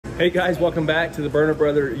Hey guys, welcome back to the Burner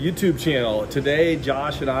Brother YouTube channel. Today,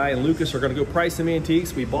 Josh and I and Lucas are going to go price some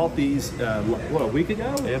antiques. We bought these, what, a week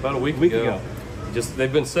ago? Yeah, about a week ago. Just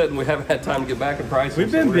they've been sitting. We haven't had time to get back and price them.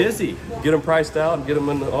 We've been busy. Get them priced out and get them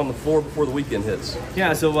on the floor before the weekend hits.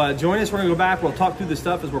 Yeah, so join us. We're going to go back. We'll talk through the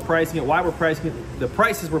stuff as we're pricing it, why we're pricing it, the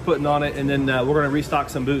prices we're putting on it, and then we're going to restock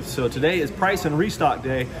some booths. So today is price and restock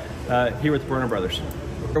day here with the Burner Brothers.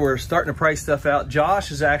 We're starting to price stuff out. Josh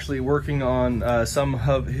is actually working on some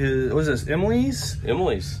of his, what is this, Emily's?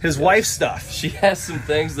 His wife's stuff. She has some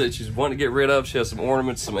things that she's wanting to get rid of. She has some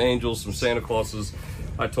ornaments, some angels, some Santa Clauses.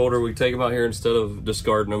 I told her we'd take them out here instead of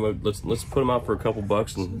discarding them. Let's put them out for a couple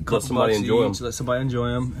bucks and let somebody enjoy them. Let somebody enjoy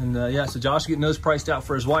them. And yeah, so Josh getting those priced out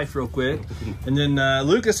for his wife real quick. And then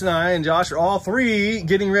Lucas and I and Josh are all three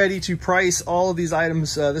getting ready to price all of these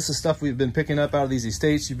items. This is stuff we've been picking up out of these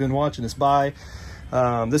estates you've been watching us buy.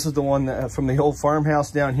 This is the one that, from the old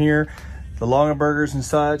farmhouse down here, the Longabergers and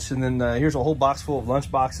such. And then here's a whole box full of lunch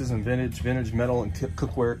boxes and vintage metal and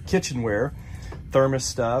cookware, kitchenware, thermos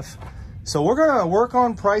stuff. So we're gonna work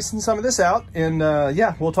on pricing some of this out, and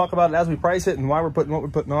yeah, we'll talk about it as we price it and why we're putting what we're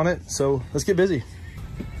putting on it. So let's get busy.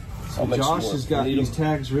 So Josh has got these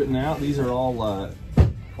tags written out. These are all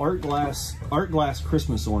art glass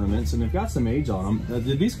Christmas ornaments, and they've got some age on them.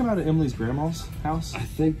 Did these come out of Emily's grandma's house? I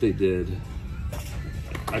think they did.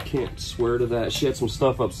 I can't swear to that. She had some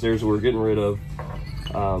stuff upstairs that we're getting rid of,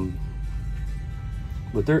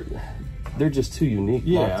 but they're just too unique.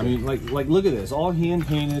 Yeah, I mean, like look at this, all hand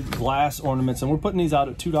painted glass ornaments, and we're putting these out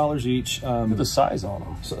at $2 each. Look at the size on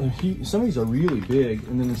them. So some of these are really big,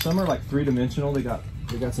 and then some are like three-dimensional. They got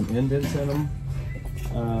some indents in them.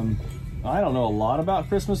 I don't know a lot about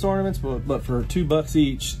Christmas ornaments, but for $2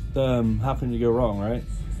 each, how can you go wrong, right?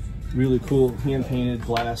 Really cool hand painted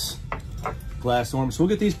glass ornaments. We'll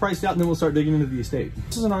get these priced out and then we'll start digging into the estate.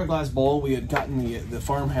 This is an art glass bowl. We had gotten the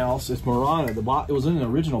farmhouse. It's Murano. It was in an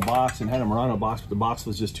original box and had a Murano box, but the box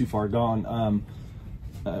was just too far gone.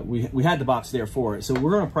 We had the box there for it. So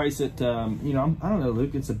we're going to price it, you know, I don't know,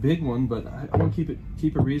 Luke, it's a big one, but I want to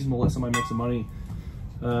keep it reasonable, let somebody make some money.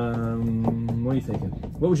 What are you thinking?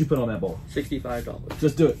 What would you put on that bowl? $65.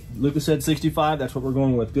 Just do it. Lucas said 65. That's what we're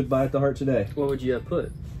going with. Goodbye at the heart today. What would you have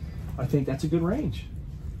put? I think that's a good range.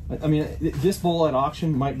 I mean, this bowl at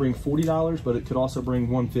auction might bring $40, but it could also bring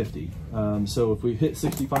 $150. So if we hit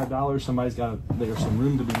 $65, there's some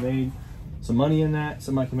room to be made, some money in that.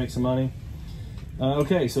 Somebody can make some money.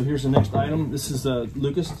 Okay, so here's the next item. This is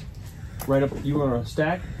Lucas. Right up, you want a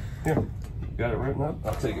stack? Here, got it written up.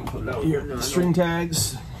 I'll take it and put it out. Here, the string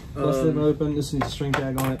tags. Bust them open. This needs a string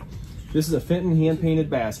tag on it. This is a Fenton hand-painted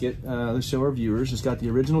basket. Let's show our viewers. It's got the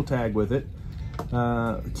original tag with it.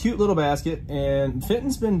 Cute little basket, and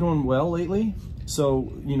Fenton's been doing well lately,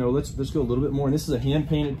 so you know, let's go a little bit more. And this is a hand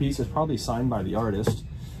painted piece. It's probably signed by the artist.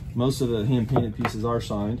 Most of the hand painted pieces are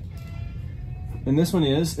signed, and this one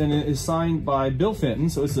is, and it is signed by Bill Fenton.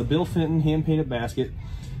 So it's a Bill Fenton hand painted basket.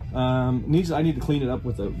 I need to clean it up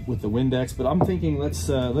with the Windex, but I'm thinking let's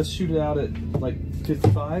shoot it out at like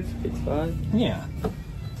 55. 55. Yeah,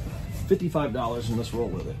 $55, and let's roll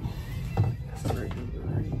with it.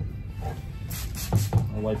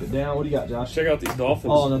 I'll wipe it down. What do you got, Josh? Check out these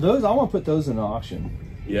dolphins. Oh, no, those, I want to put those in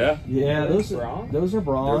auction. Yeah? Yeah, those are bronze. They're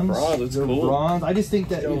bronze. They're cool. bronze. I just think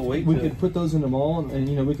that we could put those in the mall, and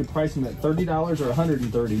you know, we could price them at $30 or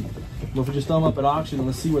 $130. But if we just throw them up at auction,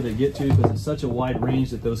 let's see where they get to, because it's such a wide range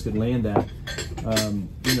that those could land at.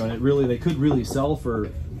 You know, and they could really sell for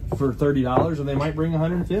 $30, or they might bring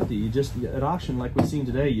 $150. You just at auction, like we've seen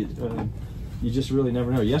today, you just really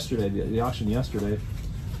never know. Yesterday, the auction yesterday.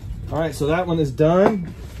 All right, so that one is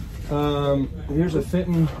done. Here's a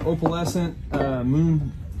Fenton opalescent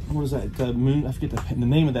moon. What is that? Moon. I forget the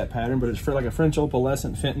name of that pattern, but it's for like a French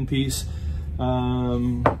opalescent Fenton piece.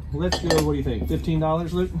 Let's go. What do you think?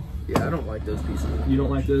 $15, Luke? Yeah, I don't like those pieces. You don't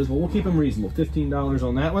like those? Well, we'll keep them reasonable. $15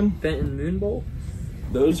 on that one. Fenton moon bowl.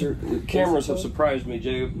 Those are cameras have surprised me,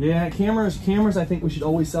 Jacob. Yeah, cameras. I think we should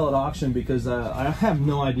always sell at auction, because I have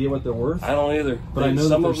no idea what they're worth. I don't either, but I know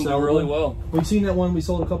some that of them do really well. We've seen that one we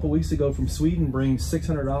sold a couple weeks ago from Sweden bring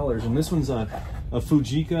 $600, and this one's a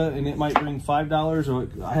Fujica, and it might bring $5,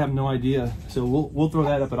 or I have no idea. So we'll throw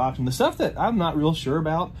that up at auction. The stuff that I'm not real sure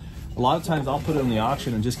about, a lot of times I'll put it on the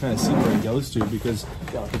auction and just kind of see where it goes to, because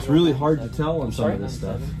it's really hard to tell on some of this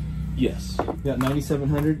stuff. Yes. Yeah,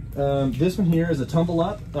 9,700. This one here is a tumble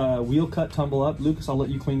up, wheel cut tumble up. Lucas, I'll let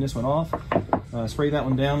you clean this one off. Spray that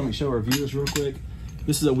one down. Let me show our viewers real quick.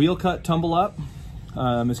 This is a wheel cut tumble up.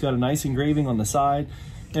 It's got a nice engraving on the side.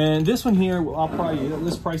 And this one here,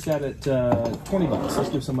 let's price that at 20 bucks. Let's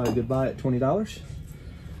give somebody a good buy at $20.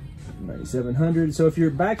 9,700. So if you're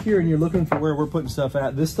back here and you're looking for where we're putting stuff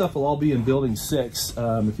at, this stuff will all be in building 6.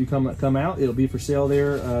 If you come out, it'll be for sale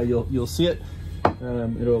there. You'll see it.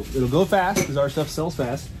 It'll go fast because our stuff sells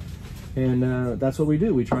fast, and that's what we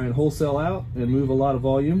do. We try and wholesale out and move a lot of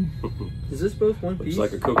volume. Is this both one piece? It's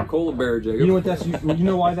like a Coca-Cola bear, Jacob. You know what that's? You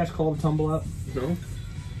know why that's called a tumble out? No.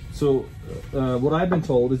 So what I've been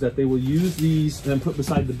told is that they will use these and put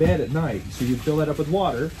beside the bed at night. So you fill that up with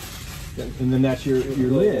water, and then that's your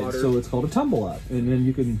lid. Water. So it's called a tumble up, and then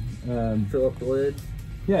you can Fill up the lid.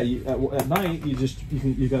 yeah. At night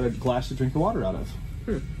you got a glass to drink the water out of,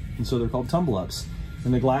 and so they're called tumble ups.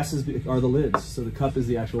 And the glasses are the lids, so the cup is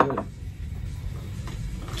the actual lid.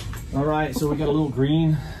 All right, so we got a little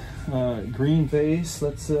green face.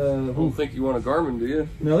 Let's. I don't think you want a Garmin, do you?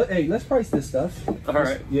 No, hey, let's price this stuff. All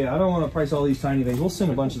right. Yeah, I don't want to price all these tiny things. We'll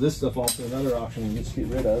send a bunch of this stuff off to another auction and just get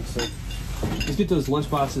rid of. So let's get those lunch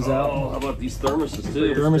boxes out. Oh, how about these thermoses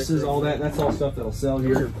too? Thermoses, all that. That's all stuff that'll sell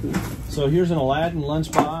here. So here's an Aladdin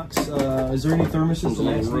lunchbox. Is there any thermoses to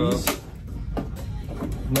match these?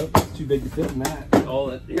 Nope, it's too big to fit in that. Oh,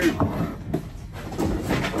 that here.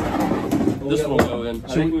 This one will go in. I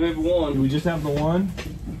think we have one. Do we just have the one?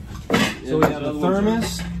 Yeah, So we have a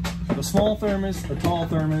thermos, a small thermos, a tall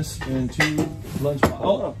thermos, and 2 lunchboxes.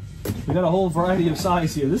 Oh, we got a whole variety of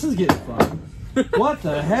size here. This is getting fun. What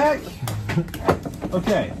the heck?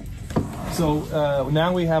 Okay, so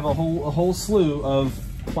now we have a whole slew of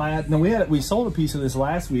plaid. Now we sold a piece of this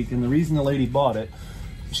last week, and the reason the lady bought it,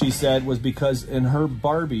 she said, was because in her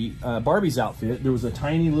Barbie's outfit there was a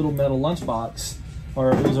tiny little metal lunchbox,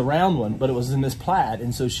 or it was a round one, but it was in this plaid,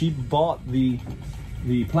 and so she bought the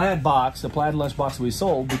plaid box, the plaid lunchbox we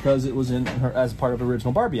sold, because it was in her as part of her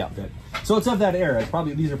original Barbie outfit. So it's of that era.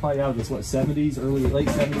 These are probably out of this what, 70s, late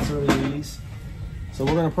 70s, early 80s. So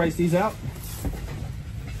we're gonna price these out.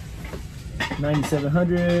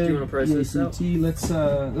 9,700. Do you want to price this out? Let's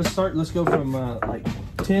start. Let's go from like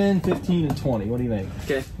 10, 15, and 20. What do you think?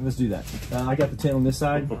 Okay. Let's do that. I got the 10 on this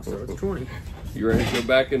side. So it's 20. You ready to go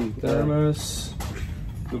back and Thermos.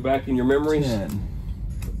 go back in your memories? 10.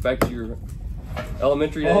 Back to your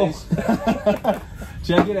elementary Oh. days?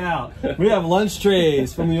 Check it out. We have lunch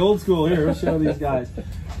trays from the old school. Here, let's show these guys.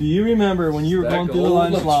 Do you remember when you were going through the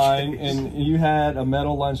lunch line and you had a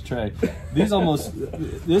metal lunch tray? These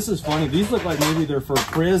this is funny. These look like maybe they're for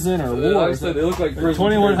prison or war. I said they look like prison.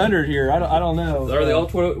 2100 here. I don't know. Are they all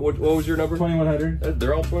 20? What was your number? 2100.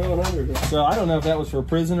 They're all 2100. So I don't know if that was for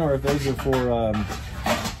prison or if those are for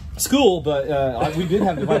school, but we did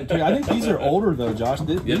have divided tree. I think these are older though, Josh.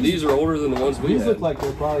 These are older than the ones we These had. look like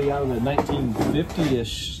they're probably out of the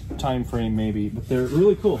 1950-ish time frame maybe, but they're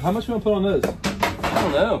really cool. How much do you want to put on those? I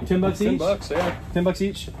don't know. 10 bucks each? 10 bucks, yeah. 10 bucks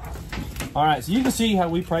each? All right, so you can see how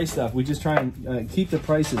we price stuff. We just try and keep the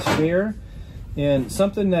prices fair. And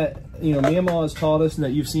something that, you know, Mama has taught us and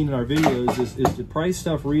that you've seen in our videos is to price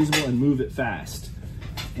stuff reasonable and move it fast.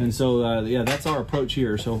 And so, yeah, that's our approach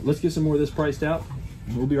here. So let's get some more of this priced out,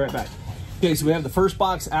 and we'll be right back. Okay, so we have the first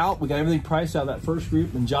box out. We got everything priced out, that first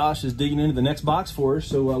group, and Josh is digging into the next box for us.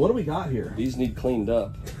 So what do we got here? These need cleaned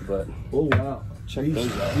up, but Oh, wow. check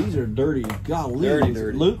those out. These are dirty. Golly.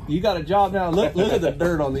 Dirty. Luke, you got a job now. Look at the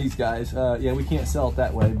dirt on these guys. Yeah, we can't sell it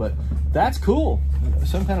that way, but that's cool.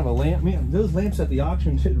 Some kind of a lamp. Man, those lamps at the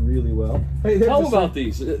auction fit really well. Hey, Tell them about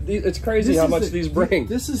these. It's crazy how much these bring.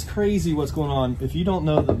 This is crazy what's going on. If you don't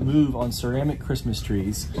know the move on ceramic Christmas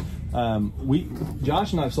trees,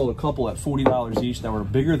 Josh and I have sold a couple at $40 each that were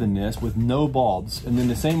bigger than this with no bulbs, and then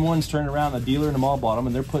the same ones turned around, the dealer in the mall bought them,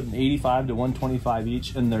 and they're putting 85 to 125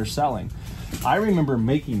 each, and they're selling. I remember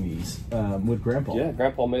making these with Grandpa. Yeah,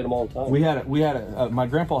 Grandpa made them all the time. My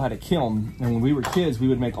grandpa had a kiln, and when we were kids, we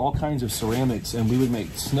would make all kinds of ceramics, and we would make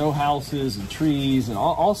snow houses and trees and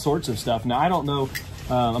all sorts of stuff. Now I don't know.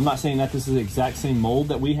 I'm not saying that this is the exact same mold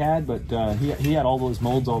that we had, but he had all those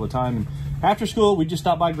molds all the time. And after school, we'd just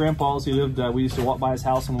stop by Grandpa's. He lived. We used to walk by his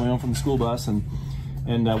house on the way home from the school bus, and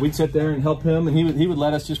we'd sit there and help him, and he would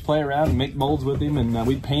let us just play around and make molds with him, and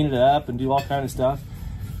we'd paint it up and do all kind of stuff.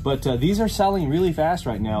 But these are selling really fast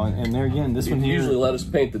right now, and there again, this one here. Usually let us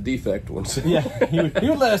paint the defect ones. Yeah, he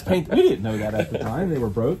would let us paint. We didn't know that at the time; they were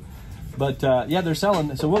broke. But yeah, they're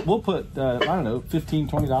selling. So we'll put I don't know, $15,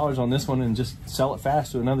 $20 on this one and just sell it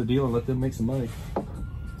fast to another dealer and let them make some money.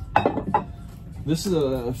 This is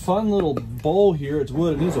a fun little bowl here. It's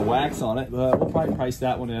wood. It needs a wax on it. We'll probably price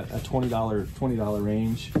that one at a $20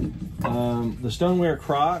 range. The stoneware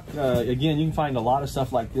crock. Again, you can find a lot of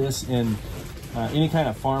stuff like this in any kind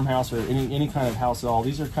of farmhouse or any kind of house at all.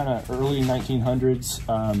 These are kind of early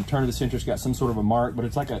 1900s. Turn of the century's got some sort of a mark, but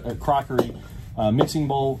it's like a crockery mixing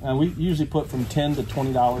bowl. And we usually put from $10 to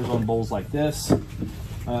 $20 on bowls like this.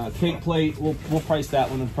 Cake plate, we'll price that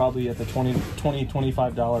one probably at the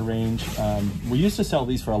 $20-$25 range. We used to sell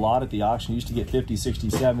these for a lot at the auction. We used to get 50, 60,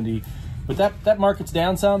 70, but that market's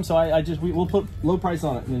down some, so we'll put low price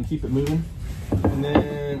on it and then keep it moving. And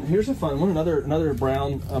then here's a fun one, another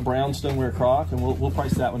brown stoneware crock, and we'll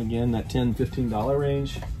price that one again, that $10-$15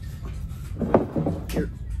 range. Here.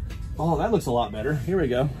 Oh, that looks a lot better. Here we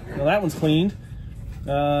go. Now that one's cleaned.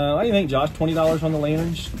 What do you think, Josh? $20 on the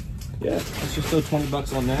lanterns? Yeah, let's just throw 20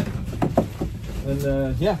 bucks on that.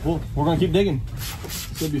 And yeah, we're gonna keep digging.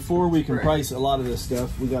 So before we can price a lot of this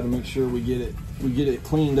stuff, we got to make sure we get it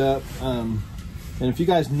cleaned up. And if you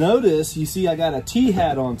guys notice, you see I got a T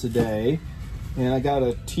hat on today, and I got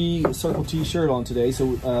a Circle T shirt on today.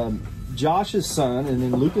 So Josh's son, and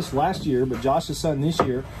then Lucas last year, but Josh's son this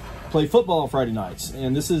year, play football on Friday nights,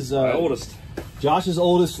 and this is my oldest. Josh's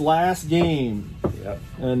oldest last game. Yep.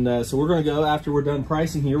 And so we're going to go, after we're done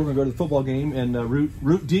pricing here, we're going to go to the football game and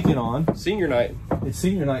root Deacon on. Senior night. It's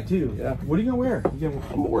senior night too. Yeah. What are you going to wear? I'm going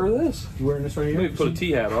to wear this. You wearing this right here? Maybe put a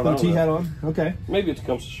T-hat on. Put a T-hat on? Okay. Maybe it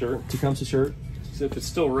comes to shirt. Tecumseh shirt. So if it's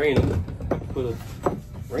still raining, put a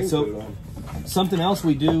rain boot on. Something else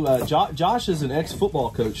we do, Josh is an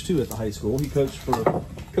ex-football coach too at the high school. He coached for...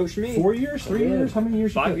 Coached me. 4 years? 3 years? How many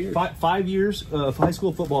years? 5 years. 5 years high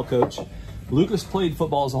school football coach. Lucas played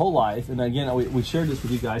football his whole life, and again, we shared this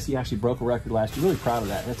with you guys. He actually broke a record last year. Really proud of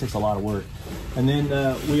that. That takes a lot of work. And then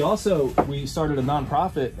we started a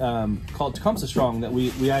nonprofit called Tecumseh Strong that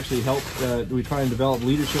we actually help. We try and develop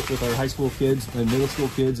leadership with our high school kids and middle school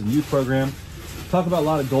kids and youth program. Talk about a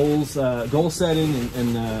lot of goals, goal setting,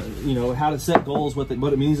 and you know, how to set goals, what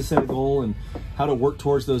it means to set a goal, and how to work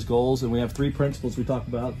towards those goals. And we have 3 principles we talk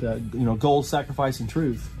about: you know, goals, sacrifice, and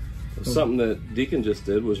truth. Something that Deacon just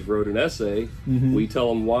did was wrote an essay. Mm-hmm. We tell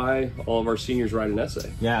them why all of our seniors write an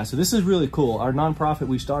essay. Yeah, so this is really cool. Our nonprofit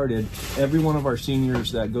we started, every one of our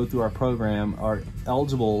seniors that go through our program are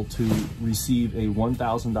eligible to receive a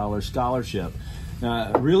 $1,000 scholarship.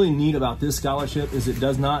 Really neat about this scholarship is it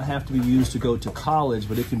does not have to be used to go to college,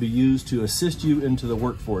 but it can be used to assist you into the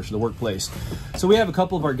workforce, the workplace. So we have a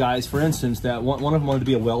couple of our guys, for instance, that one of them wanted to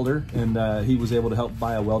be a welder, and he was able to help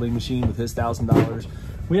buy a welding machine with his $1,000.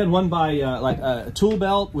 We had one buy like a tool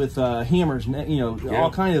belt with hammers, you know,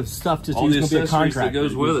 all kind of stuff. Just all he's the going to be a accessories contractor. that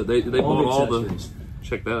goes with it. They bought all the. accessories.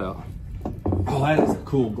 Check that out. Oh, that is a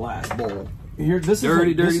cool glass bowl. Here, this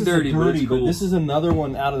Dirty, is dirty, but it's but cool. this is another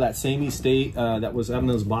one out of that same estate that was having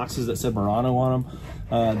those boxes that said Murano on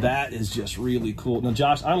them. That is just really cool. Now,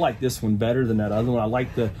 Josh, I like this one better than that other one. I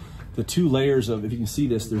like the 2 layers of, if you can see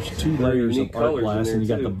this, there's 2 layers of art glass, and you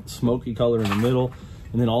got the smoky color in the middle,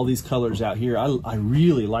 and then all these colors out here. I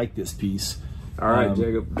really like this piece. All right,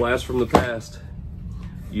 Jacob, blast from the past.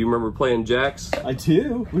 You remember playing jacks? I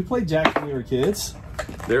do. We played jacks when we were kids.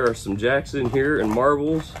 There are some jacks in here and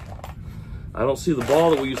marbles. I don't see the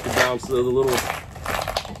ball that we used to bounce, though, the little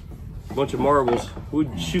bunch of marbles.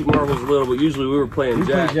 We'd shoot marbles a little, but usually we were playing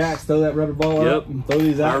jacks. Play jacks, throw that rubber ball up, and throw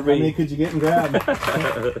these out. How many could you get and grab?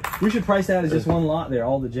 We should price that as just one lot there,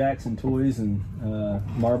 all the jacks and toys and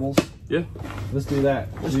marbles. Yeah. Let's do that.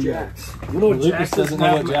 What's jacks? Lucas doesn't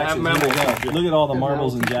know what jacks is. Look at all the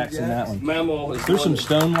marbles and jacks in that one. Mammal. There's some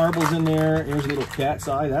stone marbles in there. Here's a little cat's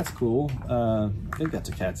eye. That's cool. I think that's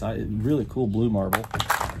a cat's eye. Really cool blue marble.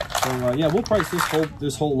 So yeah, we'll price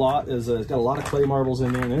this whole lot as it's got a lot of clay marbles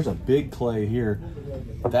in there, and there's a big clay here.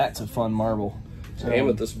 That's a fun marble.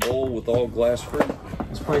 Amethyst bowl with all glass fruit.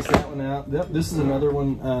 Let's price that one out. Yep, this is another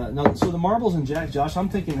one. No, so the marbles and jacks, Josh, I'm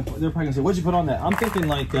thinking they're probably gonna say, "What'd you put on that?" I'm thinking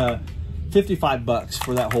like $55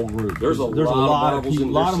 for that whole group. There's a lot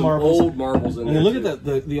of marbles, old marbles in there. And then look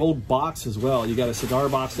at the old box as well. You got a cigar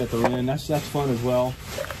box at the end. That's fun as well.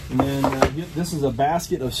 And then this is a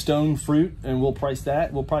basket of stone fruit, and we'll price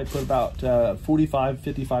that. We'll probably put about $45,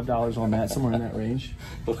 $55 on that, somewhere in that range.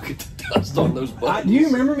 Look at the dust on those buttons. Do you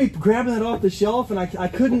remember me grabbing that off the shelf, and I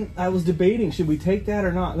couldn't? I was debating, should we take that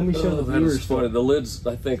or not? Let me show the viewers. That is funny. The lid's,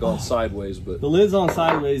 I think, on sideways, but the lid's on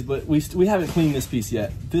sideways, but we haven't cleaned this piece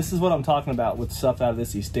yet. This is what I'm talking about with stuff out of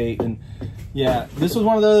this estate, and yeah, this was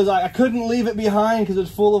one of those I couldn't leave it behind because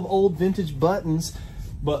it's full of old vintage buttons.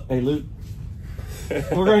 But hey, Luke,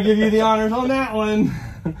 we're gonna give you the honors on that one.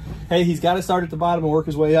 Hey, he's got to start at the bottom and work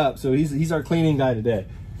his way up, so he's our cleaning guy today.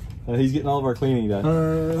 He's getting all of our cleaning done.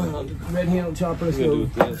 Red handle chopper. Let's go.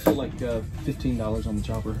 Like $15 on the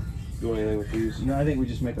chopper. Do anything with these? No, I think we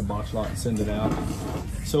just make a box lot and send it out.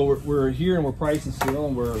 So we're here and we're pricing still,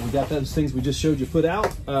 and we got those things we just showed you put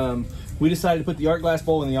out. We decided to put the art glass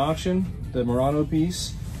bowl in the auction, the Murano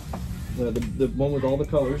piece, the one with all the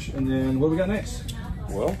colors, and then what do we got next?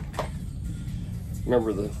 Well,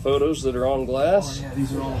 Remember the photos that are on glass? Oh, yeah,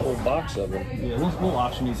 these are all a whole box of them. Yeah, we'll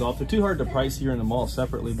auction these off. They're too hard to price here in the mall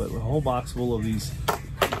separately, but a whole box full of these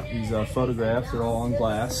photographs. They're all on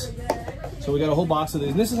glass. So we got a whole box of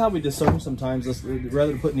these. And this is how we discern sometimes,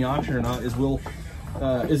 rather than put in the auction or not, is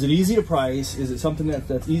is it easy to price? Is it something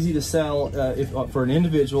that's easy to sell for an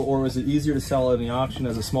individual, or is it easier to sell in the auction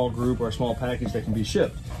as a small group or a small package that can be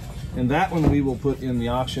shipped? And that one we will put in the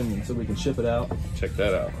auction so we can ship it out. Check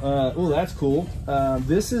that out. Oh, that's cool.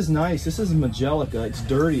 This is nice. This is Majelica. It's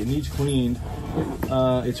dirty. It needs cleaned.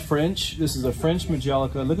 It's French. This is a French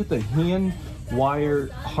Majelica. Look at the hand wire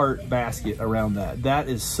heart basket around that. That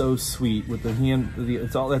is so sweet with the hand.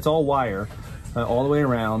 That's all wire. All the way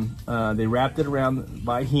around. They wrapped it around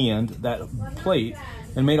by hand, that plate,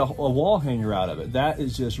 and made a wall hanger out of it. That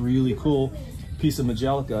is just really cool piece of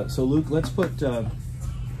Majelica. So Luke, let's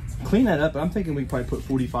clean that up. I'm thinking we can probably put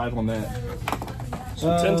 45 on that.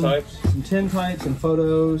 Some tintypes. Some tintypes and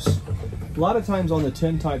photos. A lot of times on the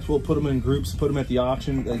tintypes, we'll put them in groups, put them at the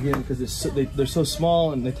auction, again, because they're so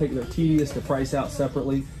small and they're tedious to price out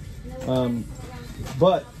separately.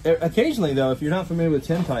 But occasionally, though, if you're not familiar with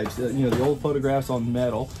tintypes, the old photographs on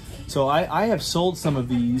metal. So I have sold some of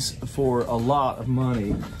these for a lot of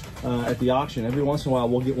money at the auction. Every once in a while,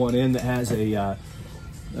 we'll get one in that has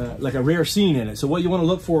like a rare scene in it. So what you want to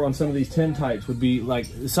look for on some of these tintypes would be like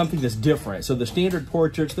something that's different. So the standard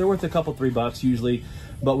portraits, they're worth a couple, $3 usually.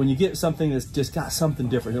 But when you get something that's just got something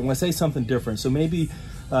different, and when I say something different, so maybe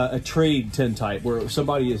a trade tintype where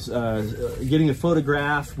somebody is getting a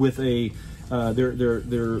photograph with their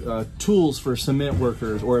tools for cement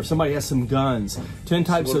workers, or if somebody has some guns.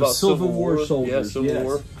 Tintypes of Civil War soldiers. Yeah, Civil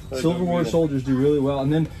War. Civil War soldiers do really well.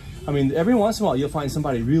 And then, I mean, every once in a while you'll find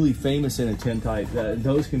somebody really famous in a tintype.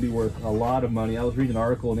 Those can be worth a lot of money. I was reading an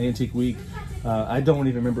article in Antique Week. I don't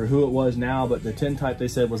even remember who it was now, but the tintype they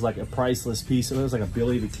said was like a priceless piece. It was like a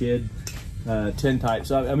Billy the Kid tintype.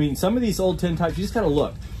 So I mean, some of these old tintypes, you just gotta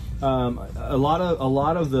look. A lot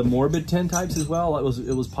of the morbid tintypes as well.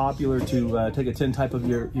 It was popular to take a tintype of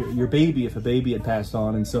your baby if a baby had passed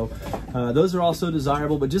on, and so those are also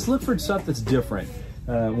desirable. But just look for stuff that's different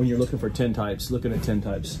when you're looking for tintypes. Looking at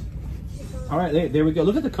tintypes. All right, there we go.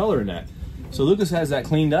 Look at the color in that. So Lucas has that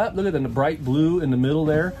cleaned up. Look at the bright blue in the middle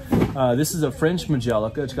there. This is a French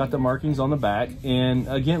Majelica. It's got the markings on the back, and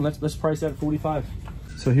again, let's price that at 45.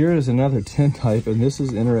 So here is another tintype, and this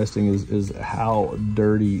is interesting is how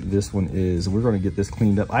dirty this one is. We're going to get this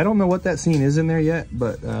cleaned up. I don't know what that scene is in there yet,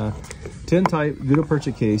 but tintype, Gutta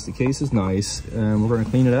Percha case. The case is nice. We're going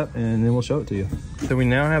to clean it up, and then we'll show it to you. So we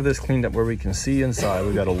now have this cleaned up where we can see inside.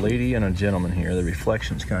 We've got a lady and a gentleman here. The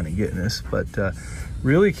reflection's kind of getting us, but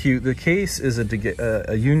really cute. The case is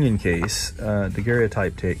a Union case,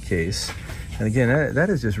 daguerreotype case. And again,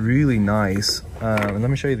 that is just really nice. And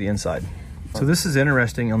let me show you the inside. So this is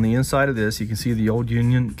interesting. On the inside of this, you can see the old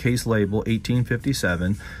Union case label,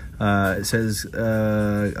 1857. It says,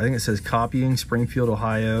 I think it says copying Springfield,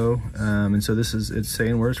 Ohio. And so it's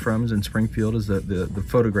saying where it's from is in Springfield is the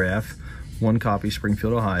photograph, one copy,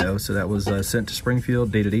 Springfield, Ohio. So that was sent to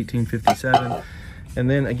Springfield, dated 1857. And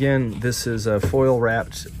then again, this is foil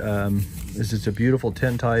wrapped. This is a beautiful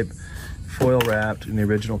tintype, foil wrapped in the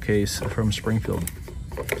original case from Springfield.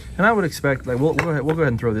 And I would expect, like, we'll go ahead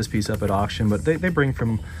and throw this piece up at auction, but they bring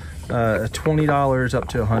from $20 up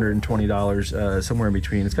to $120, somewhere in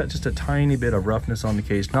between. It's got just a tiny bit of roughness on the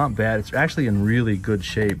case. Not bad. It's actually in really good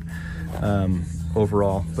shape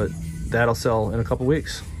overall, but that'll sell in a couple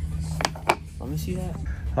weeks. Let me see that.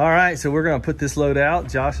 All right, so we're going to put this load out.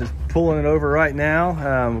 Josh is pulling it over right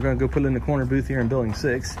now. We're going to go put it in the corner booth here in Building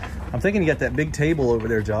 6. I'm thinking you got that big table over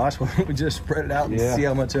there, Josh. Why don't we just spread it out and see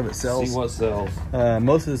how much of it sells? See what sells.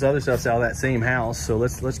 Most of this other stuff's out of that same house, so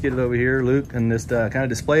let's get it over here, Luke, and just kind of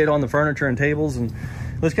display it on the furniture and tables, and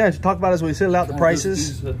let's kind of talk about it as we set out the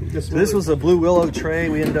prices. This was a blue willow tray.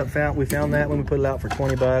 We found that when we put it out for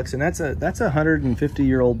 20 bucks, and that's a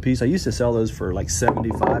 150-year-old piece. I used to sell those for like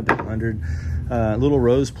 75 to 100. Little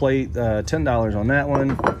rose plate, $10 on that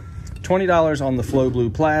one, $20 on the Flow Blue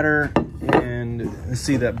platter, and let's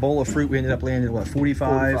see, that bowl of fruit we ended up landing at what,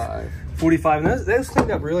 45. And those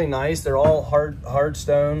cleaned up really nice. They're all hard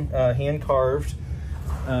stone, hand carved.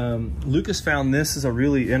 Lucas found this is a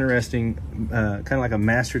really interesting, kind of like a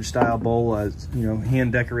mastered style bowl,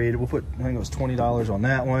 hand decorated. We'll put, I think it was $20 on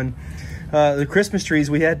that one. The Christmas trees,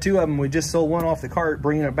 we had 2 of them. We just sold one off the cart,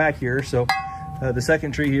 bringing it back here. So the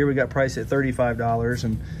second tree here, we got priced at $35.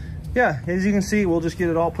 And yeah, as you can see, we'll just get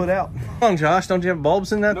it all put out. Come on, Josh, don't you have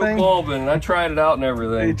bulbs in that thing? No bulb in it. I tried it out and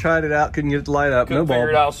everything. You tried it out, couldn't get it to light up. Couldn't no bulb. figure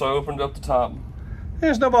it out, so I opened up the top.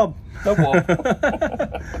 There's no bulb. No bulb.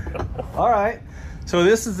 All right. So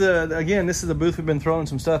this is the booth we've been throwing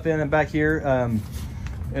some stuff in and back here.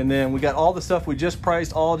 And then we got all the stuff we just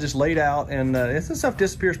priced, all just laid out, and this stuff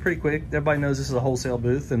disappears pretty quick. Everybody knows this is a wholesale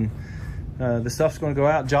booth, and the stuff's going to go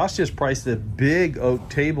out. Josh just priced a big oak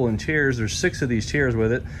table and chairs. There's 6 of these chairs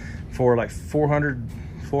with it for like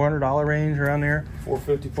 $400 range around there.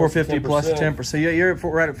 $450 plus 10%. Yeah, we're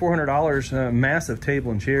right at $400. Massive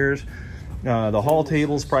table and chairs. The hall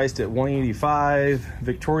table's priced at $185.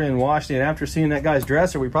 Victorian Washington. After seeing that guy's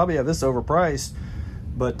dresser, we probably have this overpriced.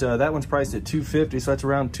 But that one's priced at $250, so that's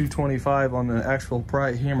around $225 on the actual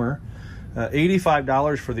price hammer.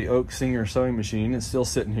 $85 for the oak Singer sewing machine. It's still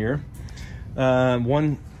sitting here.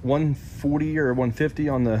 $140 or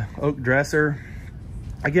 $150 on the oak dresser.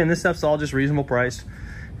 Again, this stuff's all just reasonable priced,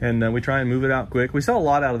 and we try and move it out quick. We sell a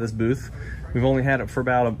lot out of this booth. We've only had it for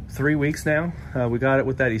about 3 weeks now. We got it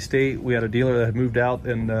with that estate. We had a dealer that had moved out,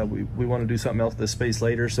 and we want to do something else with this space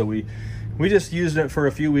later, so we just used it for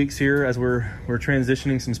a few weeks here as we're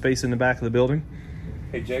transitioning some space in the back of the building.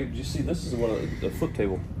 Hey Jay, did you see this is one of the flip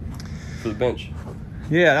table for the bench?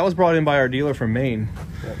 Yeah, that was brought in by our dealer from Maine.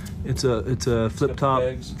 Yeah. It's a flip top,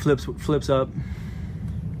 flips up.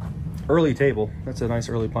 Early table. That's a nice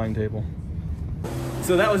early pine table.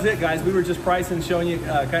 So that was it, guys. We were just pricing, showing you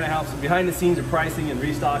kind of how some behind the scenes of pricing and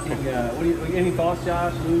restocking. Any thoughts,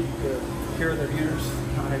 Josh, Luke, to share with our viewers?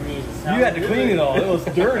 I mean, You had to clean it all. It was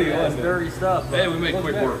dirty, yeah, wasn't it? dirty stuff. Hey, we made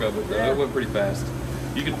quick work of it, though. Yeah. It went pretty fast.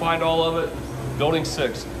 You can find all of it, Building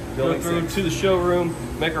 6. Building Go through 6. to the showroom,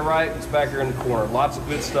 make a right, it's back here in the corner. Lots of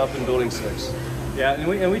good stuff in Building 6. Yeah, and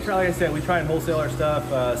we try, like I said, we try and wholesale our stuff,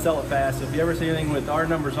 sell it fast. So if you ever see anything with our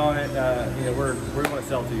numbers on it, we're going to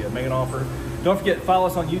sell it to you, make an offer. Don't forget, follow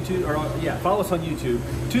us on YouTube, follow us on YouTube.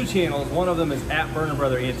 2 channels. One of them is at Burner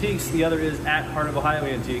Brother Antiques. The other is at Heart of Ohio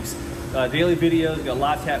Antiques. Daily videos, got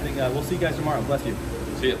lots happening. We'll see you guys tomorrow. Bless you.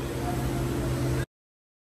 See ya.